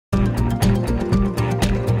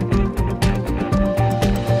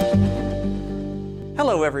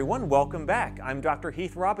Hello everyone, welcome back. I'm Dr.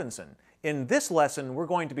 Heath Robinson. In this lesson, we're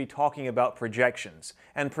going to be talking about projections.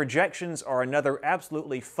 And projections are another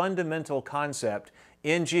absolutely fundamental concept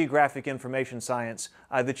in geographic information science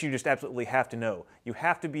that you just absolutely have to know. You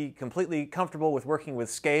have to be completely comfortable with working with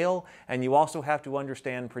scale, and you also have to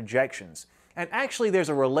understand projections. And actually, there's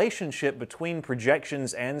a relationship between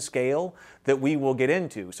projections and scale that we will get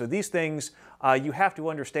into. So these things, you have to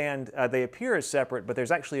understand, they appear as separate, but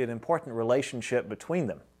there's actually an important relationship between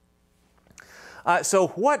them. So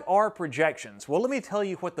what are projections? Well, let me tell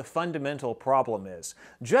you what the fundamental problem is.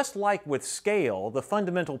 Just like with scale, the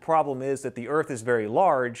fundamental problem is that the Earth is very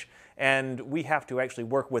large, and we have to actually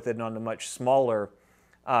work with it on a much smaller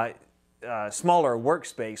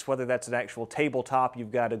workspace, whether that's an actual tabletop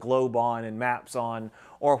you've got a globe on and maps on,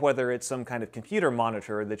 or whether it's some kind of computer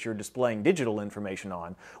monitor that you're displaying digital information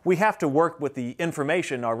on. We have to work with the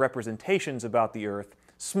information, our representations about the Earth,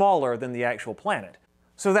 smaller than the actual planet.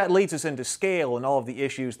 So that leads us into scale and all of the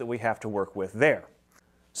issues that we have to work with there.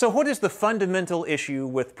 So what is the fundamental issue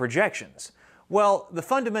with projections? Well, the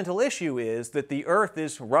fundamental issue is that the Earth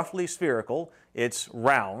is roughly spherical, it's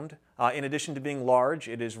round. In addition to being large,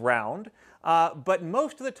 it is round. But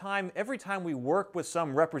most of the time, every time we work with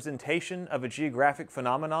some representation of a geographic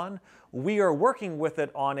phenomenon, we are working with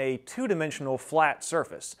it on a two-dimensional flat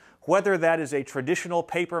surface. Whether that is a traditional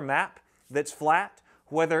paper map that's flat,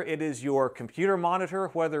 whether it is your computer monitor,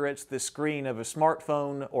 whether it's the screen of a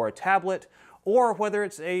smartphone or a tablet, or whether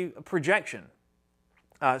it's a projection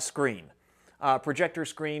screen. Projector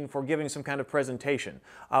screen for giving some kind of presentation.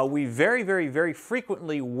 We very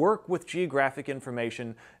frequently work with geographic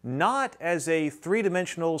information not as a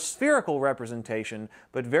three-dimensional spherical representation,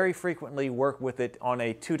 but very frequently work with it on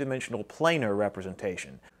a two-dimensional planar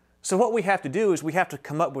representation. So what we have to do is we have to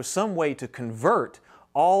come up with some way to convert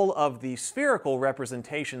all of the spherical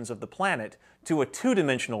representations of the planet to a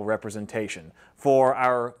two-dimensional representation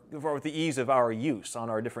for the ease of our use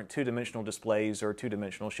on our different two-dimensional displays or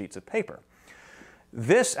two-dimensional sheets of paper.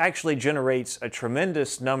 This actually generates a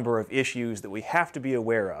tremendous number of issues that we have to be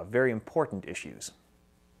aware of, very important issues.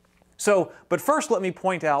 But first let me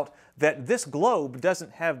point out that this globe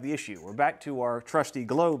doesn't have the issue. We're back to our trusty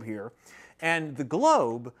globe here, and the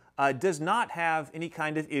globe does not have any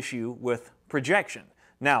kind of issue with projection.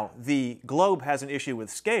 Now, the globe has an issue with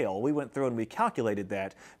scale. We went through and we calculated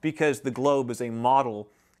that because the globe is a model,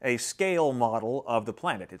 a scale model of the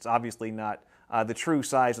planet. It's obviously not the true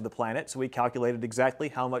size of the planet, so we calculated exactly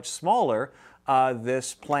how much smaller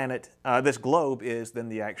this globe is than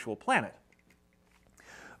the actual planet.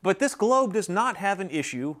 But this globe does not have an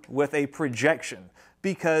issue with a projection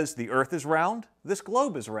because the Earth is round, this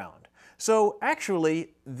globe is round. So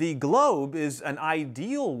actually, the globe is an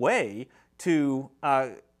ideal way to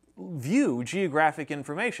view geographic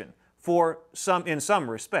information in some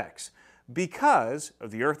respects. Because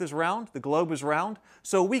the Earth is round, the globe is round,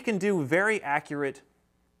 so we can do very accurate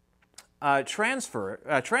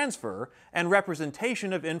transfer and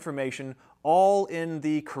representation of information all in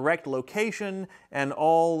the correct location and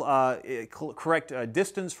all correct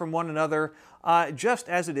distance from one another, just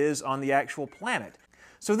as it is on the actual planet.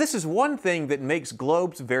 So this is one thing that makes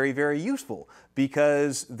globes very useful,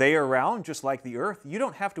 because they are round just like the Earth. You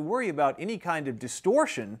don't have to worry about any kind of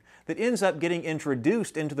distortion that ends up getting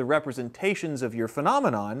introduced into the representations of your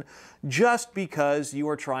phenomenon just because you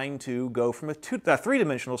are trying to go from a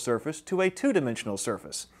three-dimensional surface to a two-dimensional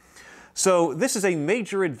surface. So this is a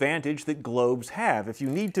major advantage that globes have. If you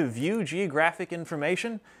need to view geographic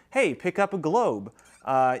information, hey, pick up a globe.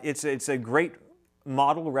 It's a great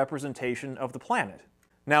model representation of the planet.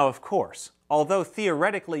 Now, of course, although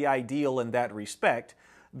theoretically ideal in that respect,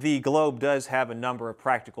 the globe does have a number of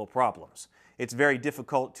practical problems. It's very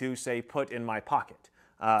difficult to, say, put in my pocket.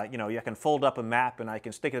 You know, I can fold up a map and I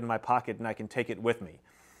can stick it in my pocket and I can take it with me.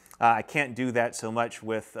 I can't do that so much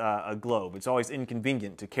with a globe. It's always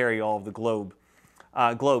inconvenient to carry all of the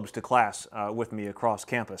globes to class with me across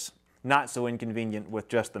campus. Not so inconvenient with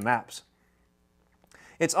just the maps.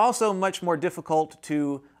 It's also much more difficult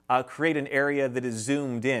to create an area that is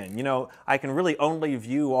zoomed in. You know, I can really only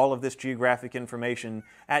view all of this geographic information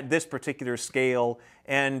at this particular scale,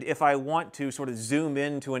 and if I want to sort of zoom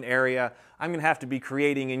into an area, I'm going to have to be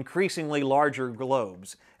creating increasingly larger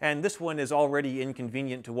globes. And this one is already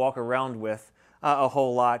inconvenient to walk around with a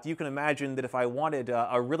whole lot. You can imagine that if I wanted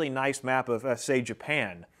a really nice map of, say,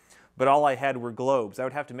 Japan, but all I had were globes, I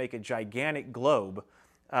would have to make a gigantic globe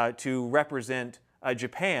to represent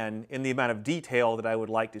Japan in the amount of detail that I would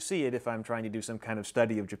like to see it if I'm trying to do some kind of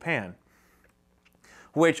study of Japan,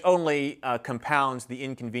 which only compounds the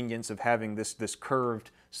inconvenience of having this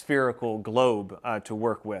curved spherical globe to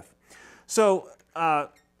work with. So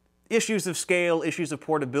issues of scale, issues of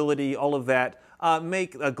portability, all of that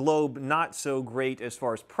make a globe not so great as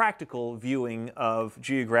far as practical viewing of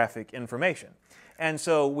geographic information. And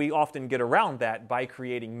so we often get around that by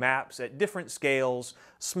creating maps at different scales,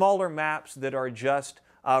 smaller maps that are just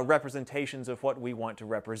representations of what we want to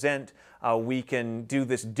represent. We can do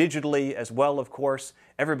this digitally as well, of course.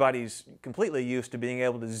 Everybody's completely used to being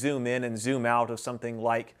able to zoom in and zoom out of something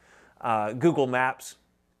like Google Maps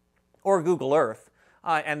or Google Earth.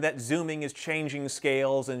 And that zooming is changing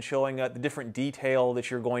scales and showing the different detail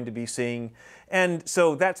that you're going to be seeing. And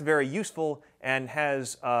so that's very useful and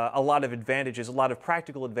has a lot of advantages, a lot of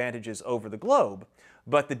practical advantages over the globe.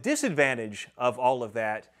 But the disadvantage of all of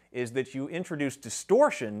that is that you introduce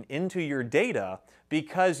distortion into your data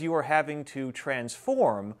because you are having to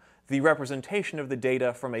transform the representation of the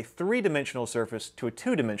data from a three-dimensional surface to a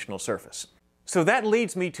two-dimensional surface. So that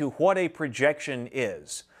leads me to what a projection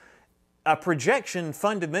is. A projection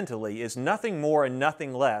fundamentally is nothing more and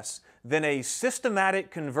nothing less than a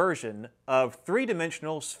systematic conversion of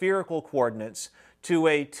three-dimensional spherical coordinates to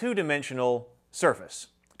a two-dimensional surface,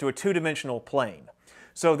 to a two-dimensional plane.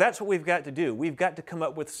 So that's what we've got to do. We've got to come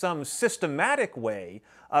up with some systematic way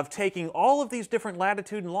of taking all of these different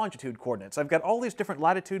latitude and longitude coordinates. I've got all these different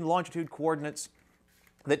latitude and longitude coordinates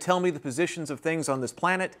that tell me the positions of things on this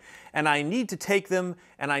planet, and I need to take them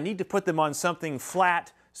and I need to put them on something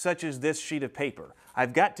flat, such as this sheet of paper.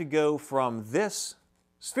 I've got to go from this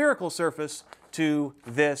spherical surface to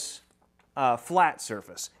this flat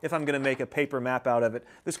surface. If I'm going to make a paper map out of it,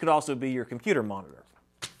 this could also be your computer monitor,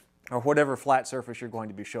 or whatever flat surface you're going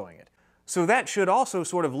to be showing it. So that should also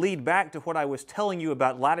sort of lead back to what I was telling you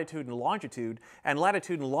about latitude and longitude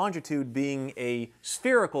being a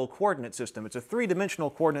spherical coordinate system. It's a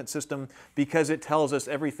three-dimensional coordinate system because it tells us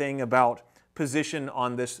everything about position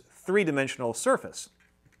on this three-dimensional surface.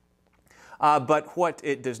 But what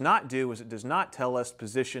it does not do is it does not tell us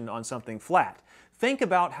position on something flat. Think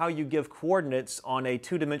about how you give coordinates on a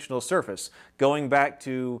two-dimensional surface, going back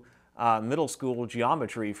to middle school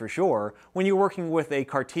geometry for sure. When you're working with a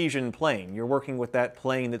Cartesian plane, you're working with that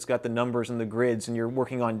plane that's got the numbers and the grids, and you're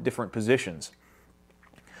working on different positions.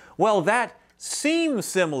 Well, that seems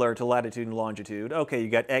similar to latitude and longitude. Okay, you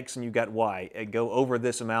got X and you got Y. Go over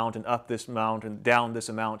this amount and up this amount and down this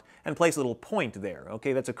amount and place a little point there.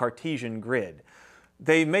 Okay, that's a Cartesian grid.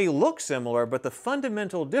 They may look similar, but the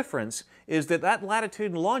fundamental difference is that that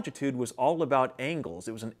latitude and longitude was all about angles.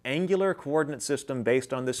 It was an angular coordinate system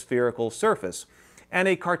based on the spherical surface. And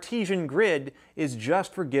a Cartesian grid is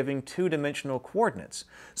just for giving two-dimensional coordinates.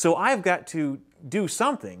 So I've got to do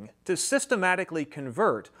something to systematically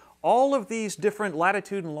convert all of these different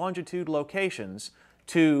latitude and longitude locations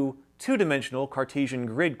to two-dimensional Cartesian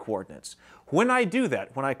grid coordinates. When I do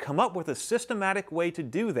that, when I come up with a systematic way to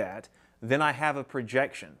do that, then I have a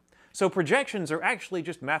projection. So projections are actually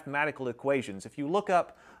just mathematical equations. If you look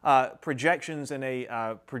up projections in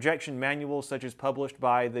a projection manual such as published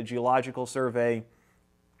by the Geological Survey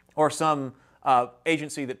or some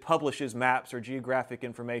agency that publishes maps or geographic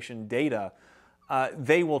information data,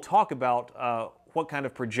 they will talk about what kind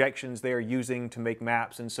of projections they are using to make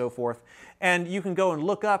maps and so forth. And you can go and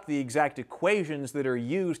look up the exact equations that are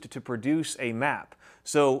used to produce a map.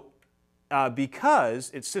 So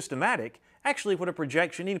because it's systematic, actually what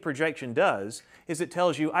any projection does is it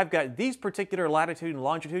tells you, I've got these particular latitude and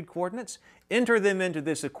longitude coordinates, enter them into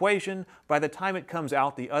this equation. By the time it comes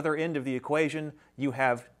out the other end of the equation, you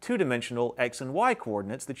have two-dimensional X and Y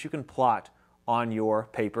coordinates that you can plot on your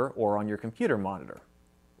paper or on your computer monitor.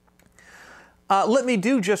 Let me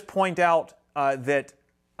just point out that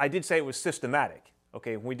I did say it was systematic.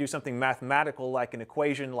 Okay, when we do something mathematical like an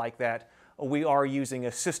equation like that, we are using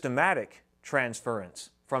a systematic transference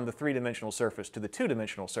from the three-dimensional surface to the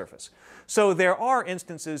two-dimensional surface. So there are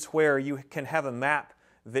instances where you can have a map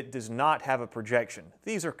that does not have a projection.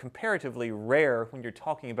 These are comparatively rare when you're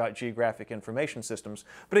talking about geographic information systems,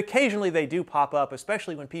 but occasionally they do pop up,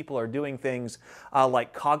 especially when people are doing things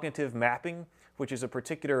like cognitive mapping, which is a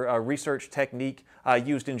particular research technique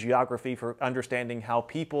used in geography for understanding how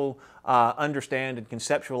people understand and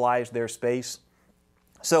conceptualize their space.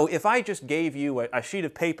 So if I just gave you a sheet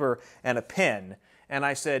of paper and a pen, and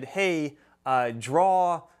I said, hey,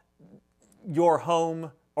 draw your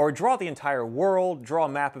home, or draw the entire world, draw a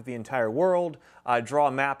map of the entire world, draw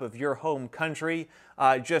a map of your home country,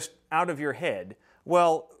 just out of your head.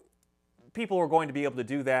 Well, people are going to be able to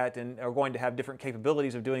do that and are going to have different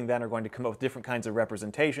capabilities of doing that and are going to come up with different kinds of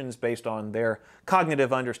representations based on their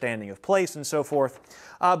cognitive understanding of place and so forth.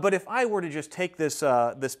 But if I were to just take this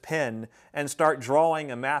pen and start drawing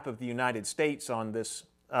a map of the United States on this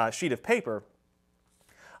sheet of paper,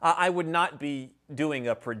 I would not be doing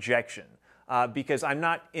a projection because I'm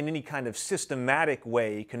not in any kind of systematic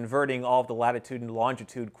way converting all of the latitude and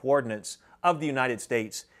longitude coordinates of the United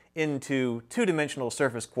States into two-dimensional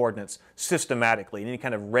surface coordinates systematically in any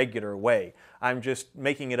kind of regular way. I'm just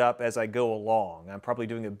making it up as I go along. I'm probably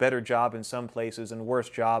doing a better job in some places and worse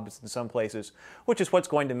jobs in some places, which is what's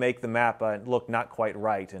going to make the map look not quite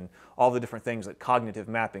right and all the different things that cognitive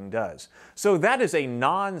mapping does. So that is a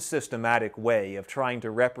non-systematic way of trying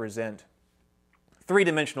to represent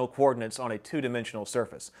three-dimensional coordinates on a two-dimensional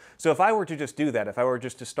surface. So if I were to just do that, if I were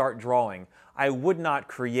just to start drawing, I would not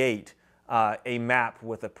create a map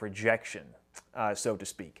with a projection, so to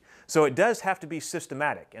speak. So it does have to be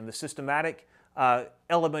systematic, and the systematic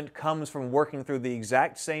element comes from working through the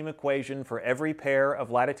exact same equation for every pair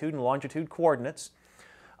of latitude and longitude coordinates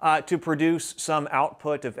to produce some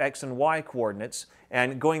output of x and y coordinates,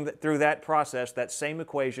 and going through that process, that same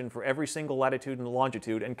equation for every single latitude and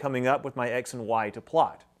longitude, and coming up with my x and y to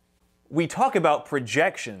plot. We talk about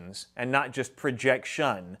projections and not just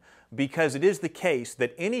projection, because it is the case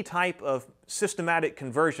that any type of systematic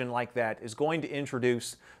conversion like that is going to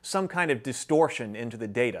introduce some kind of distortion into the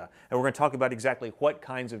data. And we're going to talk about exactly what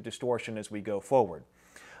kinds of distortion as we go forward.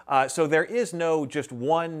 So there is no just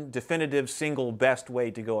one definitive single best way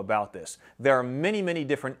to go about this. There are many, many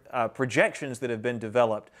different projections that have been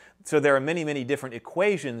developed. So there are many, many different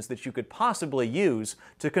equations that you could possibly use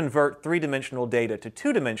to convert three-dimensional data to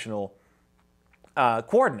two-dimensional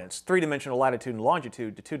coordinates, three-dimensional latitude and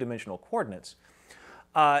longitude to two-dimensional coordinates.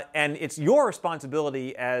 And it's your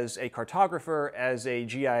responsibility as a cartographer, as a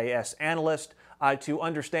GIS analyst, to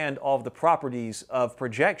understand all of the properties of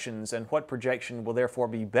projections and what projection will therefore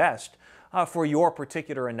be best for your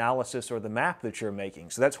particular analysis or the map that you're making.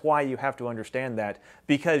 So that's why you have to understand that,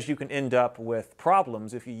 because you can end up with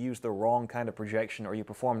problems if you use the wrong kind of projection or you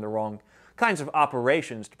perform the wrong kinds of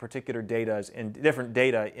operations to particular data in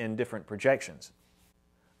different projections.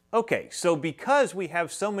 Okay, so because we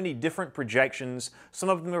have so many different projections, some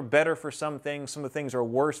of them are better for some things, some of the things are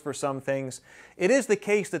worse for some things, it is the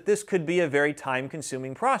case that this could be a very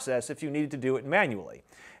time-consuming process if you needed to do it manually.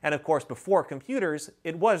 And of course, before computers,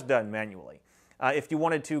 it was done manually. If you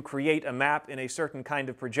wanted to create a map in a certain kind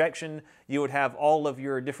of projection, you would have all of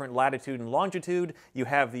your different latitude and longitude, you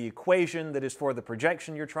have the equation that is for the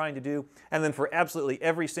projection you're trying to do, and then for absolutely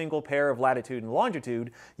every single pair of latitude and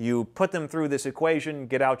longitude, you put them through this equation,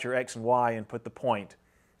 get out your x and y, and put the point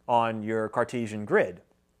on your Cartesian grid.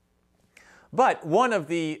 But one of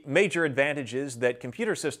the major advantages that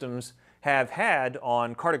computer systems have had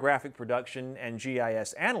on cartographic production and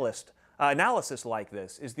GIS analysis like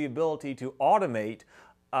this is the ability to automate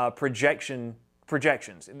projections,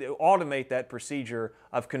 automate that procedure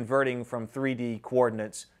of converting from 3D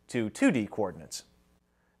coordinates to 2D coordinates.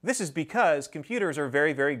 This is because computers are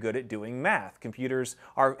very, very good at doing math. Computers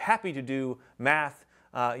are happy to do math,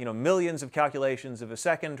 millions of calculations of a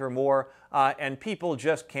second or more, and people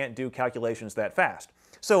just can't do calculations that fast.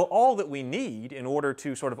 So all that we need in order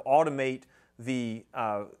to sort of automate the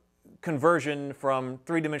conversion from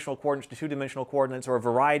three-dimensional coordinates to two-dimensional coordinates, or a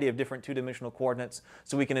variety of different two-dimensional coordinates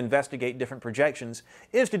so we can investigate different projections,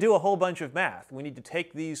 is to do a whole bunch of math. We need to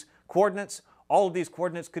take these coordinates, all of these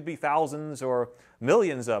coordinates could be thousands or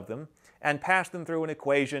millions of them, and pass them through an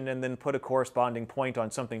equation and then put a corresponding point on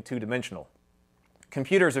something two-dimensional.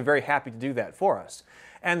 Computers are very happy to do that for us.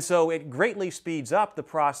 And so it greatly speeds up the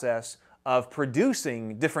process of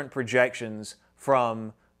producing different projections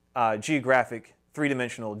from geographic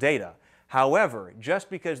three-dimensional data. However, just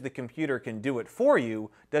because the computer can do it for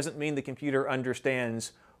you doesn't mean the computer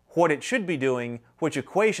understands what it should be doing, which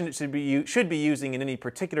equation it should be using in any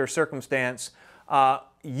particular circumstance.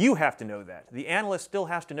 You have to know that. The analyst still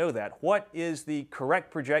has to know that. What is the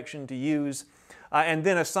correct projection to use, and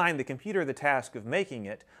then assign the computer the task of making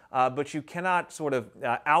it. But you cannot sort of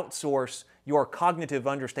outsource your cognitive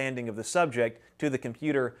understanding of the subject to the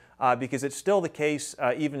computer, because it's still the case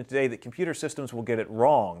even today that computer systems will get it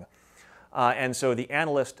wrong. And so the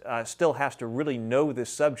analyst still has to really know this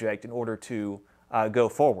subject in order to go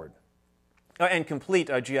forward and complete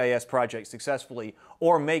a GIS project successfully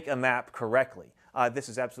or make a map correctly. This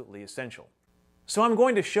is absolutely essential. So I'm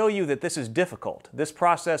going to show you that this is difficult, this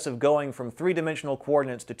process of going from three-dimensional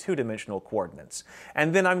coordinates to two-dimensional coordinates.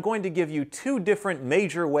 And then I'm going to give you two different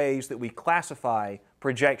major ways that we classify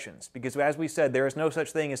projections, because as we said, there is no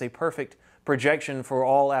such thing as a perfect projection for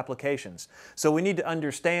all applications. So we need to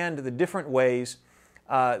understand the different ways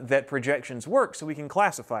that projections work so we can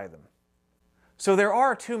classify them. So there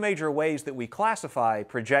are two major ways that we classify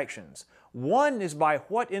projections. One is by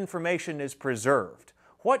what information is preserved.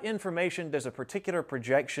 What information does a particular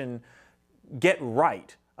projection get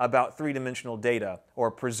right about three-dimensional data,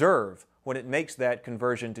 or preserve, when it makes that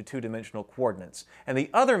conversion to two-dimensional coordinates. And the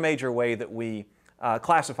other major way that we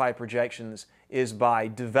classify projections is by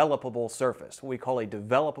developable surface, what we call a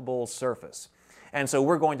developable surface. And so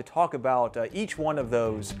we're going to talk about each one of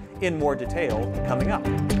those in more detail coming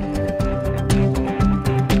up.